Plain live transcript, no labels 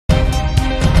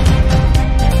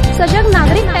सजग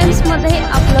नागरिक टाइम्स मध्ये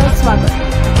आपलं स्वागत।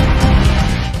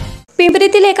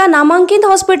 पिंपरीतील एका नामांकित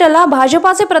हॉस्पिटलला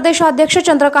भाजपाचे प्रदेशाध्यक्ष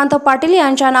चंद्रकांत पाटील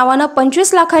यांच्या नावाने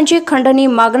 25 लाखांची खंडणी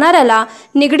मागणाऱ्याला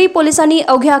निगडी पोलिसांनी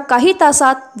अवघ्या काही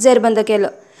तासात जेरबंद केलं।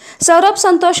 सौरभ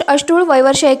संतोष अष्टूळ, वय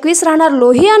वर्ष 21, राहणार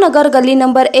लोहिया नगर, गल्ली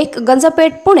नंबर 1,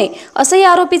 गंजपेठ, पुणे असे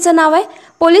या आरोपीचे नाव आहे।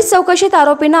 पोलीस चौकशीत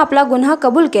आरोपीने आपला गुन्हा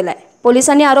कबूल केलाय।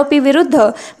 पोलिसांनी आरोपी विरुद्ध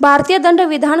भारतीय दंड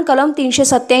विधान कलम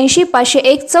 387,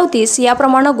 501, 34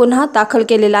 याप्रमाणे गुन्हा दाखल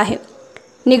केलेला आहे।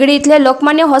 निगडी इथले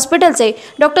लोकमान्य हॉस्पिटलचे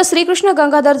डॉक्टर श्रीकृष्ण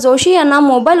गंगाधर जोशी यांना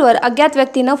मोबाईलवर अज्ञात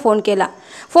व्यक्तीने फोन केला।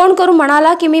 फोन करून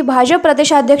म्हणाला की मी भाजप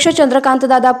प्रदेशाध्यक्ष चंद्रकांत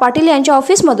दादा पाटील यांच्या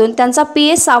ऑफिसमधून त्यांचा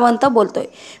PA सावंत बोलतोय।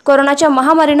 कोरोनाच्या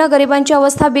महामारीने गरिबांची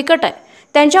अवस्था बिकट आहे।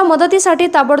 त्यांच्या मदतीसाठी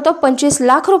ताबडतोब 25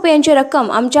 लाख रुपयांची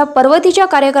रक्कम आमच्या पर्वतीच्या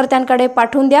कार्यकर्त्यांकडे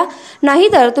पाठवून द्या,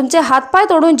 नाहीतर तुमचे हातपाय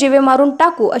तोडून जीवे मारून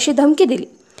टाकू अशी धमकी दिली।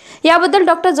 याबद्दल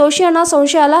डॉक्टर जोशी यांना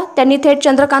संशय आला। त्यांनी थेट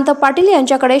चंद्रकांत पाटील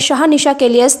यांच्याकडे शहानिशा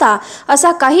केली असता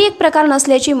असा काही एक प्रकार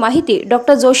नसल्याची माहिती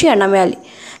डॉक्टर जोशी यांना मिळाली।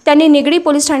 त्यांनी निगडी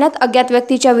पोलीस ठाण्यात अज्ञात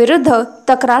व्यक्तीच्या विरुद्ध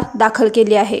तक्रार दाखल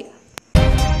केली आहे।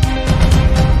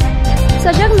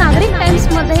 सजग नागरिक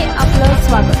टाइम्स मध्ये आपलं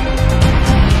स्वागत।